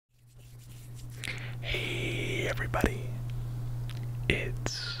everybody,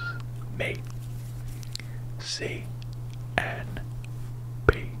 it's me, CNB,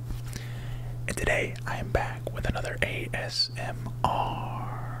 and today I am back with another ASMR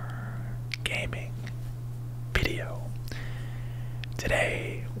gaming video.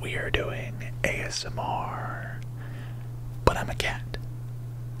 Today we are doing ASMR, but I'm a cat.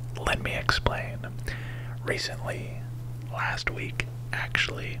 Let me explain. Recently, last week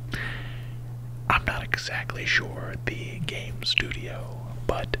actually, I'm not exactly sure the game studio,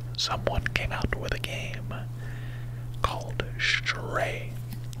 but someone came out with a game called Stray,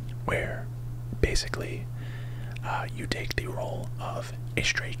 where basically you take the role of a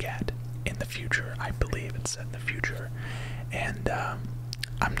stray cat in the future. I believe it's set in the future, and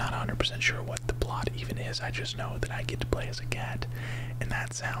I'm not 100% sure what the plot even is. I just know that I get to play as a cat, and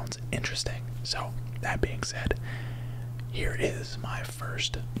that sounds interesting. So, that being said, here is my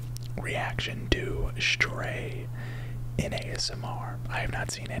first reaction to Stray in ASMR. I have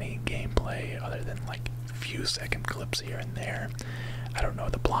not seen any gameplay other than like few second clips here and there. I don't know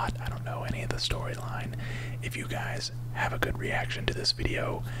the plot, I don't know any of the storyline. If you guys have a good reaction to this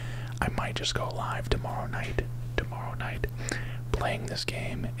video, I might just go live tomorrow night playing this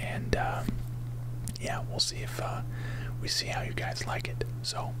game, and yeah, we'll see if we see how you guys like it,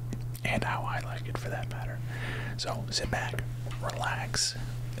 so, and how I like it for that matter. So sit back, relax,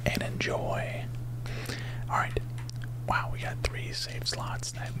 and enjoy. Alright, wow, we got 3 save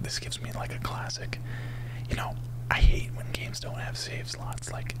slots. This gives me like a classic. You know, I hate when games don't have save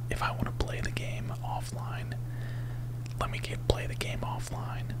slots. Like, if I want to play the game offline, let me play the game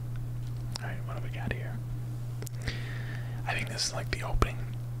offline. Alright, what do we got here? I think this is like the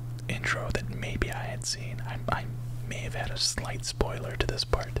opening intro that maybe I had seen. I may have had a slight spoiler to this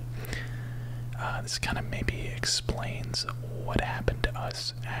part. This kind of maybe explains what happened to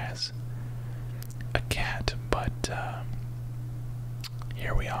us as a cat, but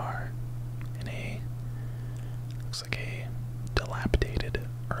here we are in a, looks like a dilapidated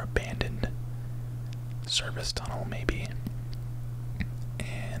or abandoned service tunnel maybe,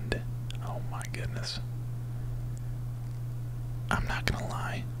 and oh my goodness, I'm not gonna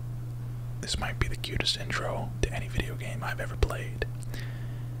lie, this might be the cutest intro to any video game I've ever played.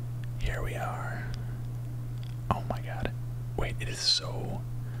 Here we are. Oh my god. Wait, it is so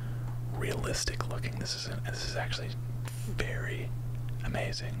realistic looking. This is actually very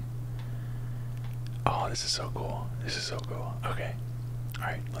amazing. Oh, this is so cool. This is so cool. Okay.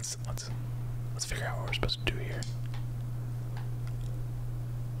 Alright, let's figure out what we're supposed to do here.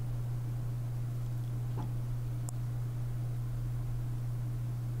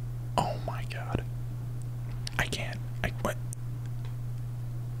 Oh my god. I can't. What?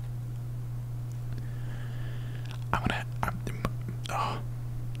 Oh,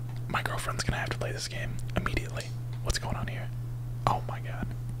 my girlfriend's gonna have to play this game immediately. What's going on here? Oh my god.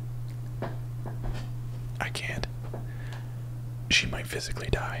 I can't. She might physically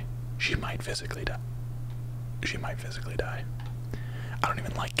die. She might physically die. She might physically die. I don't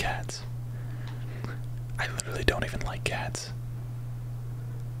even like cats. I literally don't even like cats.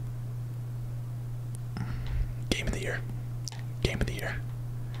 Game of the year. Game of the year.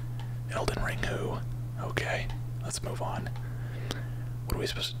 Elden Ring who? Okay, let's move on. What are we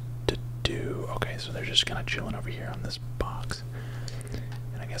supposed to do? Okay, so they're just kind of chilling over here on this box.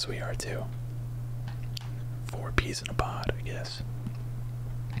 And I guess we are too. 4 peas in a pod, I guess.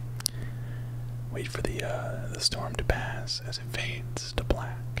 Wait for the storm to pass as it fades to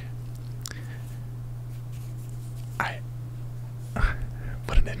black.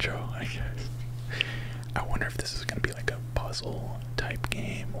 What an intro, I guess. I wonder if this is gonna be like a puzzle type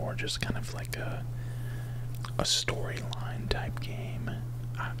game or just kind of like a storyline type game.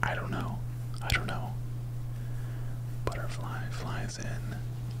 I don't know. I don't know. Butterfly flies in,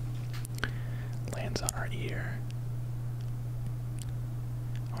 lands on our ear.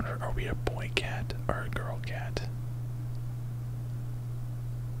 I wonder, are we a boy cat or a girl cat?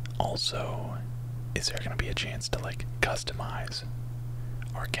 Also, is there gonna be a chance to like customize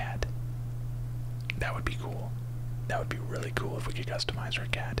our cat? That would be cool. That would be really cool if we could customize our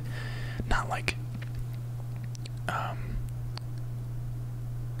cat. Not like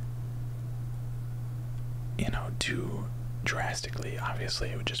you know, too drastically. Obviously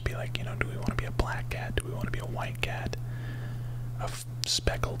it would just be like, you know, do we want to be a black cat? Do we want to be a white cat? A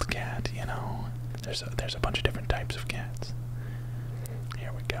speckled cat, you know? There's a bunch of different types of cats.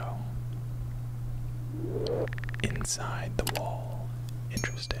 Here we go. Inside the wall.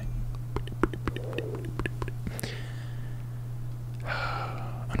 Interesting.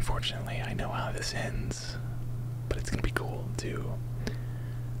 Unfortunately, I know how this ends, but it's gonna be cool to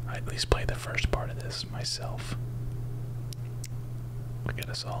I at least play the first part of this myself. Look at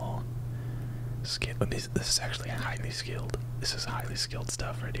us all. This is actually highly skilled. This is highly skilled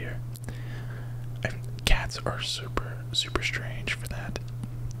stuff right here. And cats are super strange for that.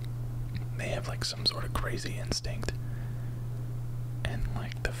 They have like some sort of crazy instinct. And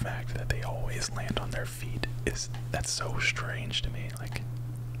like the fact that they always land on their feet that's so strange to me. Like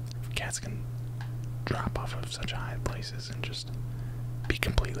cats can drop off of such high places and just be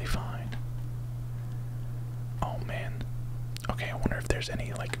completely fine. Oh man. Okay, I wonder if there's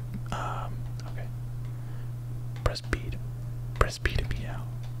any like okay. Press B to meow.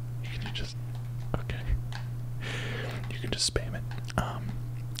 You can just okay. You can just spam it. I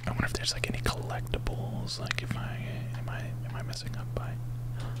wonder if there's like any collectibles, like if am I messing up by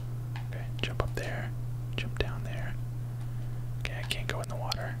okay, jump up there, jump down there. Okay, I can't go in the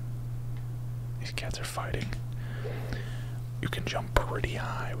water. These cats are fighting. You can jump pretty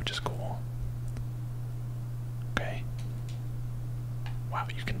high, which is cool. Okay. Wow,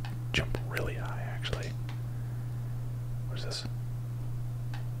 you can jump really high, actually. What is this?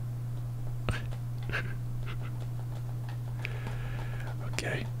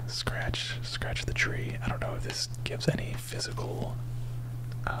 Okay, scratch the tree. I don't know if this gives any physical.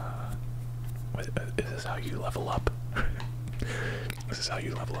 Is this how you level up? This is how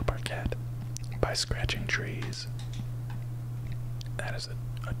you level up our cat, by scratching trees. That is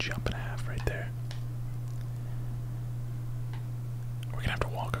a jump and a half right there. We're gonna have to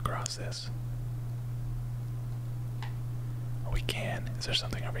walk across this. Oh, we can. Is there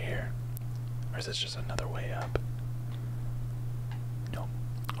something over here? Or is this just another way up? Nope.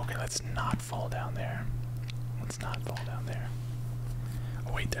 Okay, let's not fall down there. Let's not fall down there.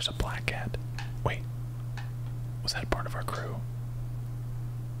 Oh wait, there's a black cat. Wait. Was that part of our crew?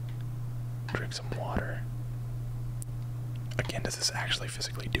 Drink some water. Again, does this actually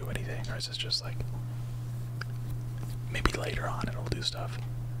physically do anything, or is this just like maybe later on it'll do stuff?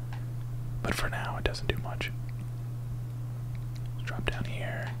 But for now, it doesn't do much. Let's drop down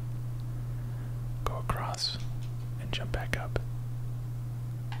here, go across, and jump back up.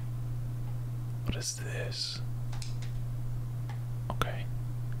 What is this? Okay.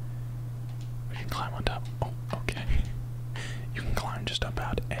 We can climb on top. Oh, okay. You can climb just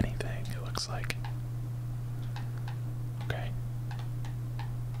about anything, it looks like. Okay.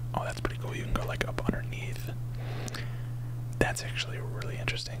 Oh, that's pretty cool. You can go like up underneath. That's actually really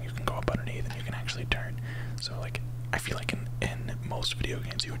interesting. You can go up underneath and you can actually turn. So like, I feel like in most video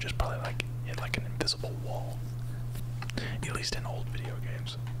games you would just probably like hit like an invisible wall. At least in old video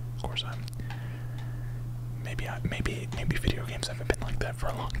games. Of course, maybe video games haven't been like that for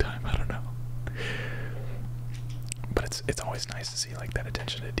a long time. I don't know. But it's always nice to see like that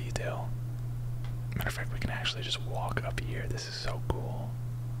attention to detail. Matter of fact, we can actually just walk up here. This is so cool.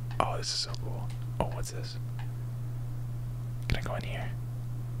 Oh, this is so cool. Oh, what's this? Can I go in here?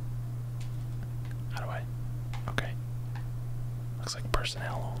 How do I? Okay. Looks like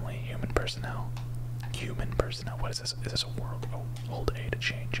personnel only. Human personnel. Human personnel. What is this? Is this a world? Oh, hold A to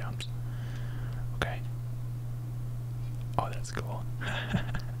chain jumps. Okay. Oh, that's cool.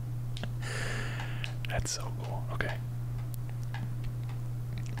 That's so cool. Okay.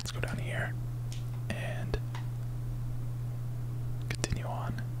 Let's go down here and continue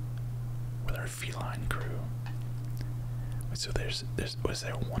on with our feline crew. Wait, so was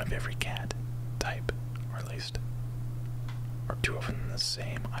there one of every cat type, or at least, or two of them the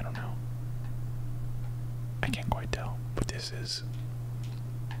same? I don't know. I can't quite tell, but this is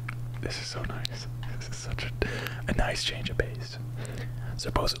so nice. This is such a nice change of pace.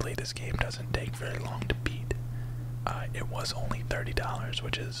 Supposedly this game doesn't take very long to beat. It was only $30,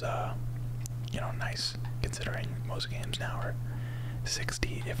 which is you know, nice considering most games now are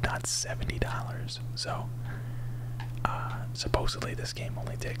 $60, if not $70. So supposedly this game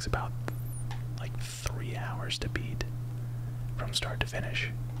only takes about like 3 hours to beat from start to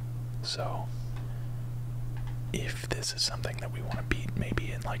finish. So if this is something that we want to beat,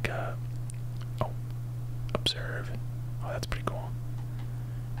 maybe in like a observe. Oh, that's pretty cool.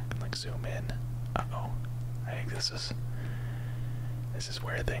 I can like zoom in. Uh-oh. I think this is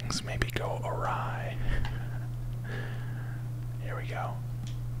where things maybe go awry. Here we go.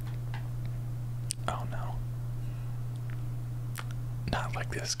 Oh no. Not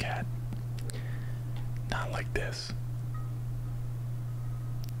like this, cat. Not like this.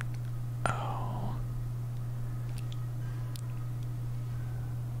 Oh.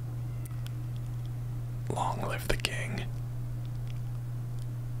 Long live the king.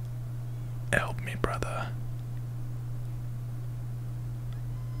 Help me, brother.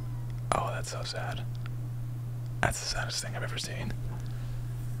 Oh, that's so sad. That's the saddest thing I've ever seen.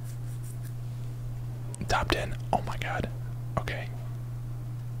 Top 10. Oh my god. Okay.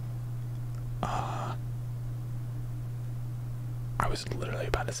 I was literally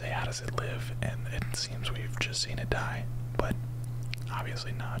about to say, how does it live? And it seems we've just seen it die, but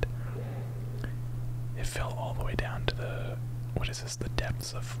obviously not. It fell all the way down to the, what is this, the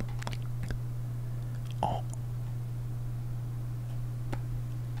depths of, oh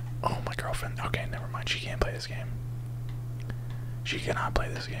my girlfriend. Okay, never mind, she can't play this game. She cannot play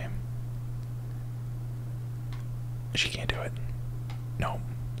this game. She can't do it. No,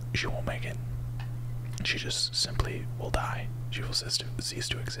 she won't make it. She just simply will die. She will cease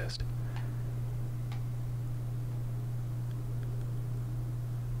to exist.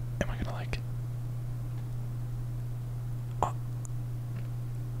 Am I gonna like... Oh.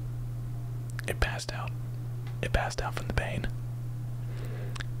 It passed out. It passed out from the pain.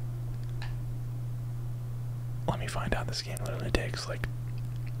 Let me find out. This game literally takes like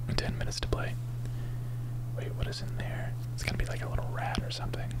 10 minutes to play. Wait, what is in there? It's gonna be like a little rat or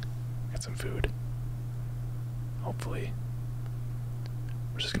something. Got some food. Hopefully.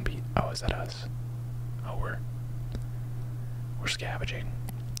 We're just gonna be... Oh, is that us? Oh, we're scavenging.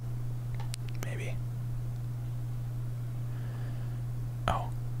 Maybe. Oh,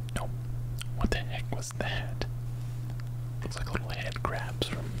 no. What the heck was that? Looks like little head crabs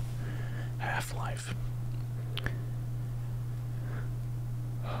from Half-Life.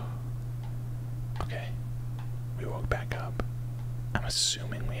 Okay. We woke back up. I'm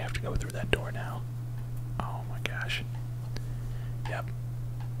assuming we have to go through that door now. Oh my gosh. Yep.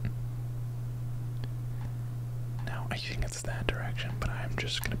 Now, I think it's that direction, but I'm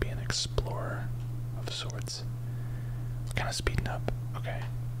just gonna be an explorer of sorts. We're kind of speeding up. Okay.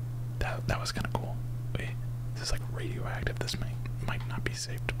 That was kind of cool. Wait, this is like radioactive. This might not be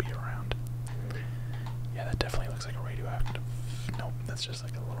safe to be around. Yeah, that definitely looks like a radioactive. Nope, that's just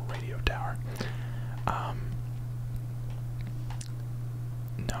like a little radio tower.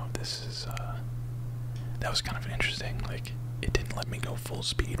 No, this is that was kind of interesting. Like, it didn't let me go full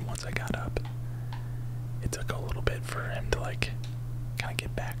speed once I got up. It took a little bit for him to like kind of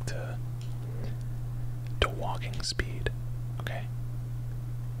get back to walking speed. Okay.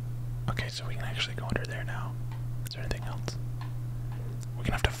 Okay, so we can actually go under there now. Is there anything else? We're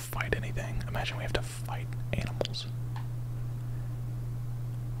gonna have to fight anything. Imagine we have to fight animals.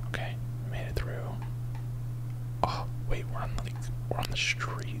 Okay, we made it through. Oh, wait, we're on the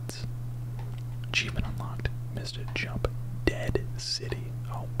streets. Achievement unlocked. Missed a jump. Dead city.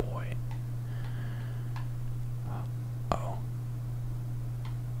 Oh boy. Uh-oh.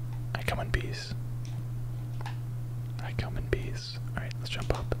 I come in peace. I come in peace. Alright, let's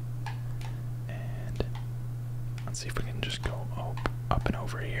jump up. And let's see if we can just go up and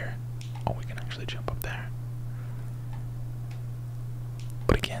over here. Oh, we can actually jump up there.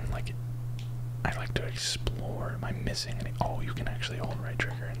 But again, like, I like to explore. Am I missing any? Oh, you can actually hold right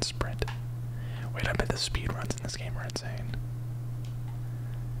trigger and sprint. Wait, I bet the speed runs in this game are insane.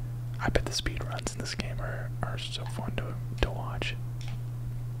 I bet the speed runs in this game are so fun to watch.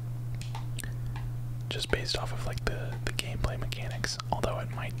 Just based off of like the gameplay mechanics. Although it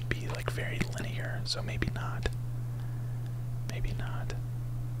might be like very linear, so maybe not. Maybe not.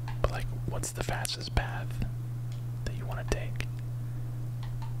 But like, what's the fastest path that you want to take?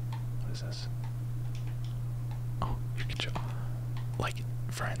 What is this? Oh, you can show. Like,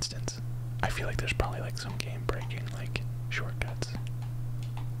 for instance, I feel like there's probably like some game breaking like shortcuts.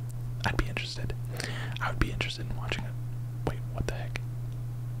 I'd be interested. I would be interested in watching it. Wait, what the heck?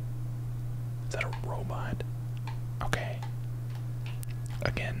 Is that a robot? Okay.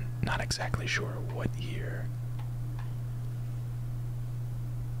 Again, not exactly sure what year.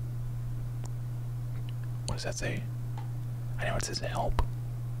 What does that say? I know it says help.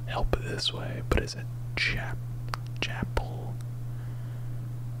 Help this way, but is it chapel?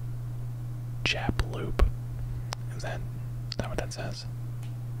 Chap loop. Is that what that says?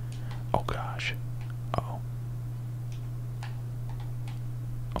 Oh gosh. Uh-oh.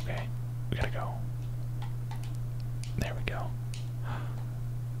 Okay, we gotta go. There we go.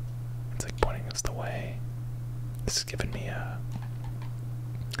 It's like pointing us the way. This is giving me a...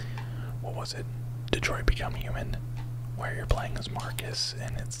 What was it? Detroit Become Human, where you're playing as Marcus,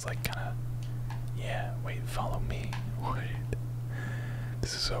 and it's like kinda... Yeah, wait, follow me. Wait.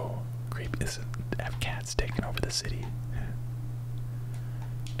 This is so creepy. This is, have cats taken over the city.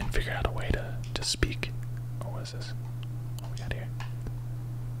 And figure out a way to speak. Oh, what is this? What we got here?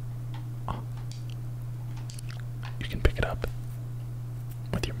 Oh. You can pick it up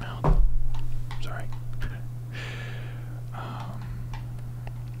with your mouth. Sorry.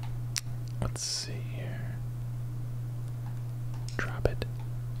 Let's see here. Drop it.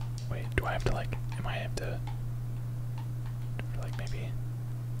 Wait, Do I have to like? Am I have to? Like maybe?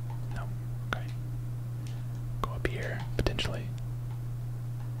 No. Okay. Go up here potentially.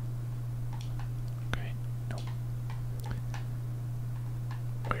 Okay. Nope.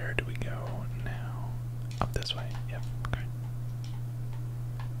 Where do we go now? Up this way. Yep. Okay.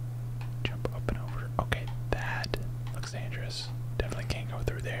 Jump up and over. Okay, that looks dangerous. Definitely can't go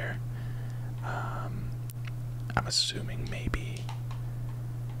through there. I'm assuming maybe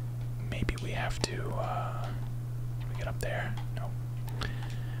we have to we get up there. No.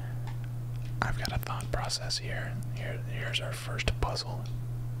 I've got a thought process here. Here's our first puzzle.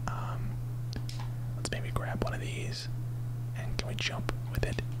 Let's maybe grab one of these. And can we jump with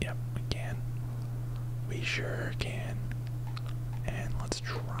it? Yep, we can. We sure can. And let's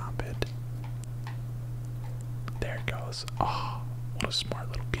drop it. There it goes. Oh, what a smart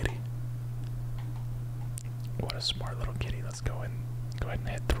little kitty. What a smart little kitty. Let's go ahead and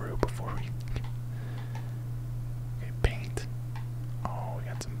head through before we... Okay, paint. Oh, we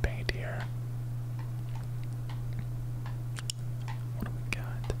got some paint here. What do we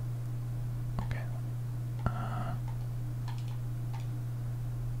got? Okay.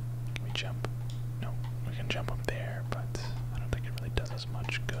 Can we jump? No, we can jump up there, but I don't think it really does us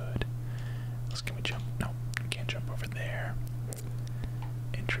much good. Can we jump? No, we can't jump over there.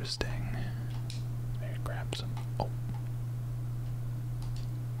 Interesting. Maybe grab some. Oh.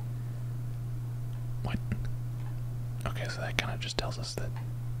 What? Okay, so that kind of just tells us that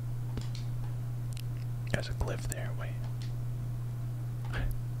there's a cliff there. Wait.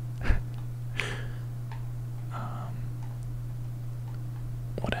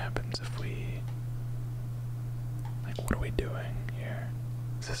 What happens if we... Like, what are we doing here?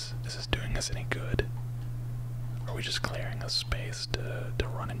 Is this doing us any good? Or are we just clearing a space to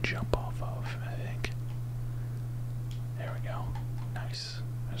run and jump off of, I think. There we go. Nice.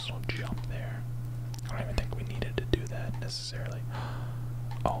 Nice little jump there. I don't even think we needed to do that necessarily.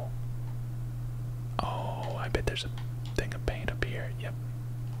 Oh. Oh, I bet there's a thing of paint up here. Yep.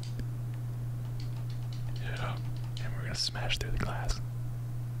 Yeah. And we're gonna smash through the glass.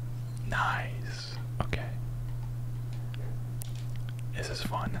 Nice. Okay. This is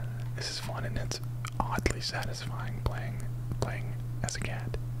fun. This is fun, and it's oddly satisfying playing as a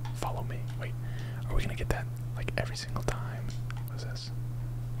cat. Follow me. Wait, are we gonna get that like every single time? What is this?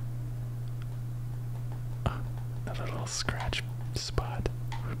 Another little scratch spot.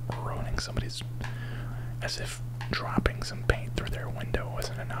 Ruining somebody's... As if dropping some paint through their window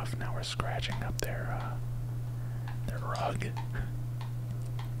wasn't enough. Now we're scratching up their rug.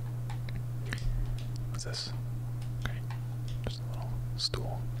 What's this? Okay, just a little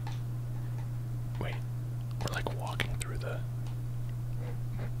stool. Wait, we're like walking through the...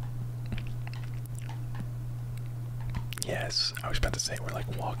 Yes, I was about to say we're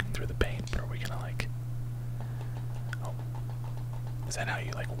like walking through the paint, but are we gonna like... Oh, is that how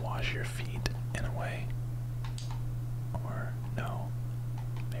you like wash your feet in a way? Or no,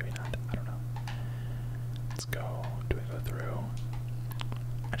 maybe not, I don't know. Let's go, do we go through?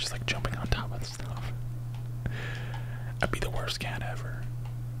 I just like jumping on top of stuff. I'd be the worst cat ever.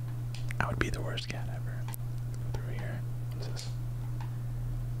 I would be the worst cat ever. Go through here. What is this?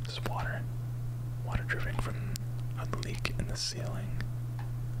 This is water. Water dripping from a leak in the ceiling.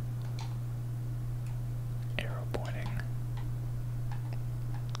 Arrow pointing.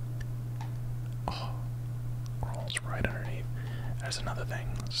 Oh, rolls right underneath. There's another thing.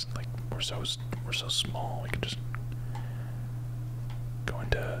 It's like we're so small. We can just go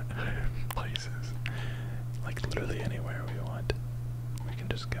into places. Like literally anywhere we want. We can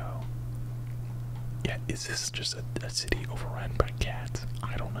just go. Yeah, is this just a city overrun by cats?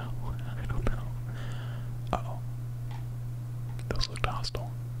 I don't know. I don't know. Uh-oh. Those looked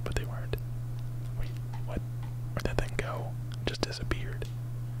hostile, but they weren't. Wait, what? Where'd that thing go? It just disappeared.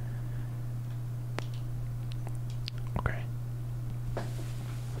 Okay.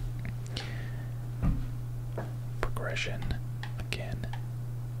 Progression. Again.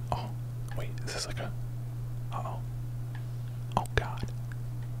 Oh, wait, is this like a... Uh-oh. Oh, God.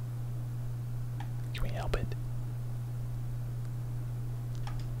 Can we help it?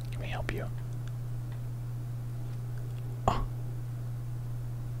 Can we help you? Oh.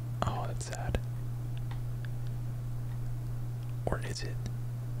 Oh, that's sad. Or is it?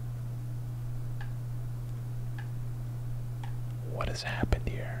 What has happened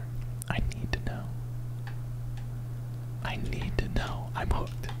here? I need to know. I need to know. I'm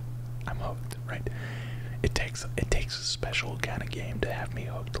hooked. I'm hooked, right? It takes a special kind of game to have me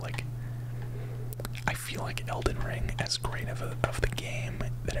hooked. Like, I feel like Elden Ring, as great of the game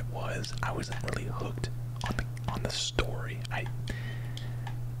that it was, I wasn't really hooked on the story.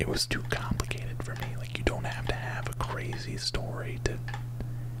 it was too complicated for me. Like, you don't have to have a crazy story to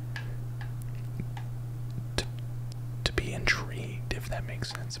be intrigued, if that makes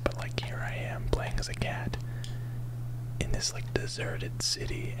sense. But like, here I am playing as a cat in this like deserted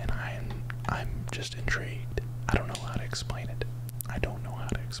city, and I'm just intrigued. I don't know how to explain it. I don't know how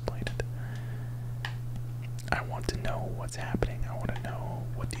to explain it. I want to know what's happening. I want to know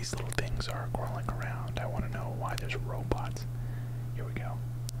what these little things are crawling around. I want to know why there's robots. Here we go.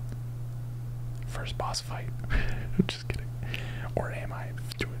 First boss fight. Just kidding. Or am I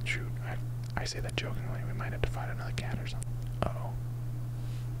doing shoot? I say that jokingly. We might have to fight another cat or something. Uh-oh.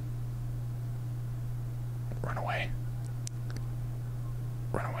 Run away.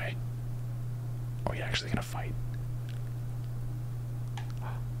 Run away. Oh, you're actually gonna fight.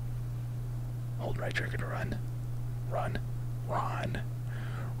 Hold right trigger to run. Run. Run.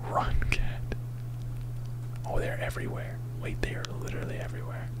 Run, cat. Oh, they're everywhere. Wait, they are literally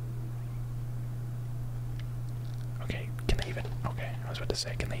everywhere. Okay, can they even... Okay, I was about to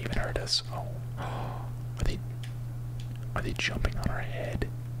say, can they even hurt us? Oh. Are they jumping on our head?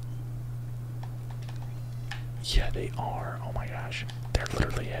 Yeah, they are. Oh my gosh. They're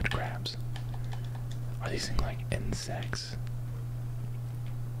literally head crabs. Are these things like insects?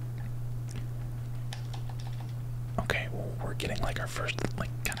 Okay, well, we're getting like our first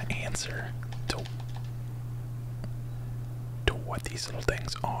like kind of answer to what these little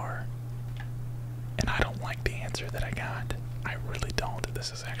things are. And I don't like the answer that I got. I really don't.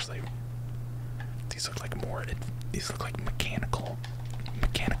 This is actually, these look like more, these look like mechanical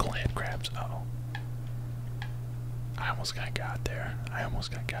head crabs. Uh-oh. I almost got there.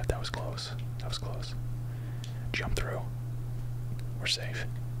 That was close. That was close. Jump through. We're safe.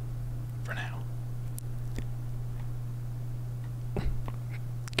 For now.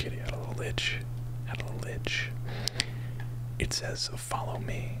 Kitty had a little itch. It says, follow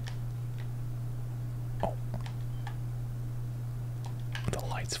me. Oh. The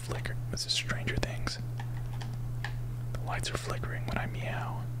lights flicker. This is Stranger Things. The lights are flickering when I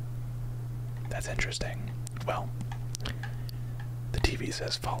meow. That's interesting. Well, the TV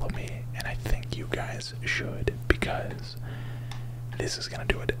says follow me, and I think you guys should, because this is gonna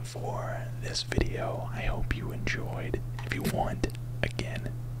do it for this video. I hope you enjoyed. If you want, again,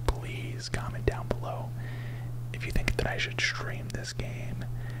 please comment down below if you think that I should stream this game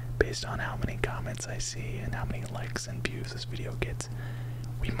based on how many comments I see and how many likes and views this video gets.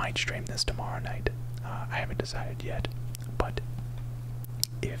 We might stream this tomorrow night. I haven't decided yet, but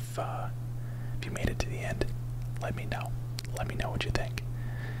if you made it to the end, let me know. Let me know what you think.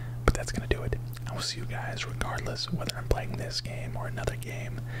 But that's gonna do it. I will see you guys regardless whether I'm playing this game or another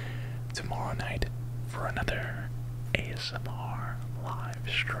game tomorrow night for another ASMR live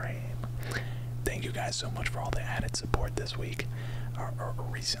stream. Thank you guys so much for all the added support this week, or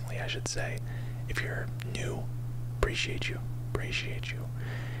recently I should say. If you're new, appreciate you.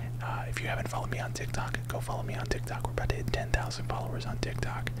 If you haven't followed me on TikTok, go follow me on TikTok. We're about to hit 10,000 followers on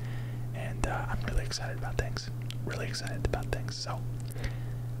TikTok, and I'm really excited about things. So,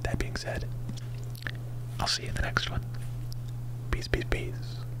 that being said, I'll see you in the next one. Peace.